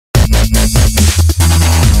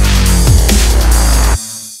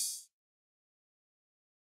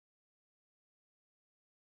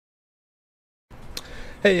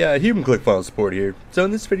Hey, Human ClickFunnels support here. So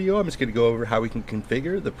in this video, I'm just going to go over how we can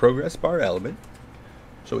configure the progress bar element.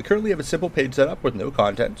 So we currently have a simple page setup with no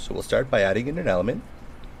content, so we'll start by adding in an element.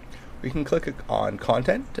 We can click on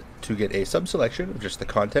content to get a sub-selection of just the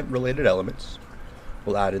content-related elements.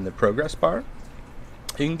 We'll add in the progress bar.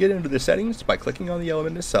 You can get into the settings by clicking on the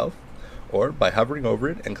element itself, or by hovering over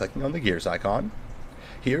it and clicking on the gears icon.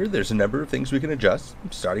 Here, there's a number of things we can adjust,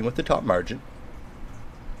 starting with the top margin.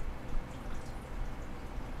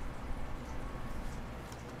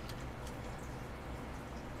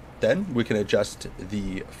 Then we can adjust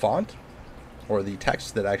the font or the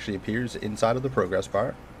text that actually appears inside of the progress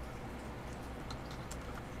bar.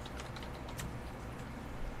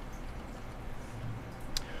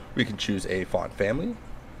 We can choose a font family.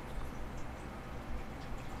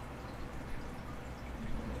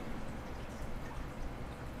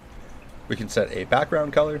 We can set a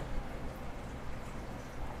background color.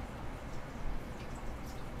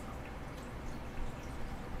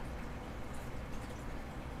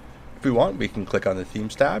 If we want, we can click on the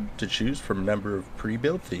Themes tab to choose from a number of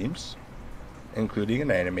pre-built themes, including an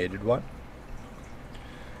animated one.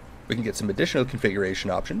 We can get some additional configuration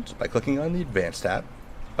options by clicking on the Advanced tab.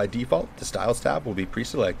 By default, the Styles tab will be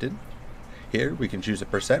pre-selected. Here, we can choose a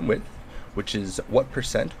percent width, which is what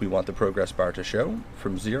percent we want the progress bar to show,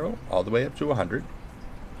 from 0 all the way up to 100.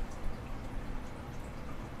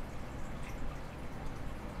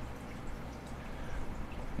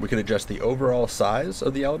 We can adjust the overall size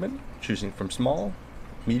of the element, choosing from small,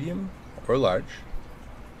 medium, or large.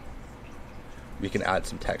 We can add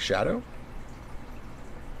some text shadow.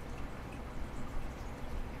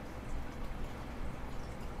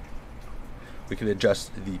 We can adjust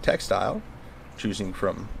the text style, choosing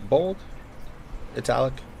from bold,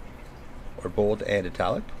 italic, or bold and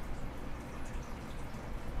italic.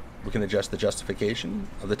 We can adjust the justification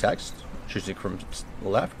of the text, choosing from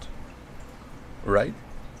left, right,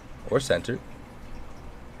 or center.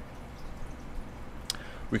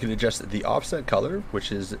 We can adjust the offset color,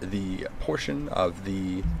 which is the portion of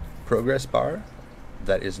the progress bar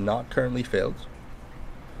that is not currently filled.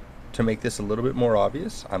 To make this a little bit more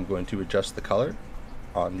obvious, I'm going to adjust the color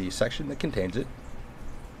on the section that contains it.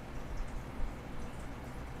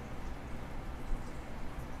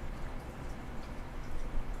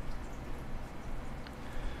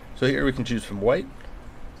 So here we can choose from white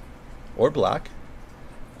or black,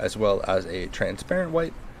 as well as a transparent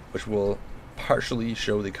white, which will partially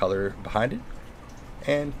show the color behind it,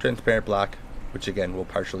 and transparent black, which again will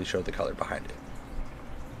partially show the color behind it.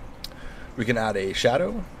 We can add a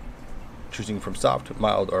shadow, choosing from soft,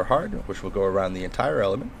 mild, or hard, which will go around the entire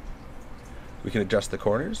element. We can adjust the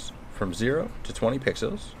corners from 0 to 20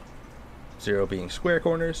 pixels, 0 being square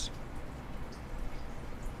corners,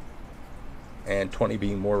 and 20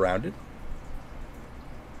 being more rounded.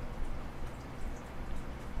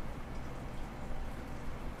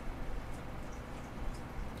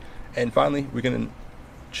 And finally, we can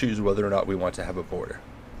choose whether or not we want to have a border,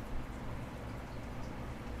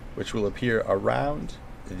 which will appear around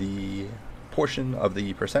the portion of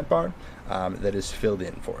the percent bar that is filled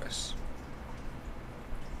in for us.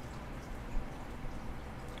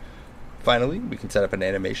 Finally, we can set up an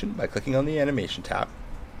animation by clicking on the Animation tab.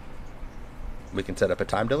 We can set up a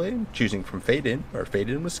time delay, choosing from fade in or fade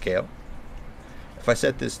in with scale. If I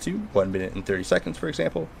set this to 1 minute and 30 seconds, for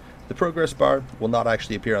example, the progress bar will not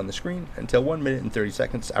actually appear on the screen until 1 minute and 30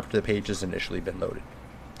 seconds after the page has initially been loaded.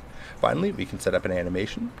 Finally, we can set up an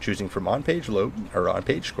animation, choosing from on-page load or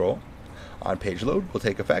on-page scroll. On-page load will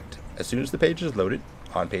take effect as soon as the page is loaded.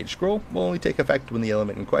 On-page scroll will only take effect when the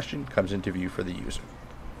element in question comes into view for the user.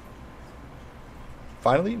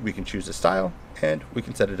 Finally, we can choose a style, and we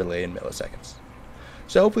can set a delay in milliseconds.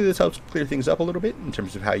 So hopefully this helps clear things up a little bit in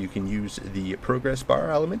terms of how you can use the progress bar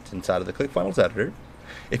element inside of the ClickFunnels editor.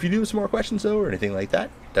 If you do have some more questions though, or anything like that,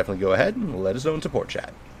 definitely go ahead and let us know in support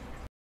chat.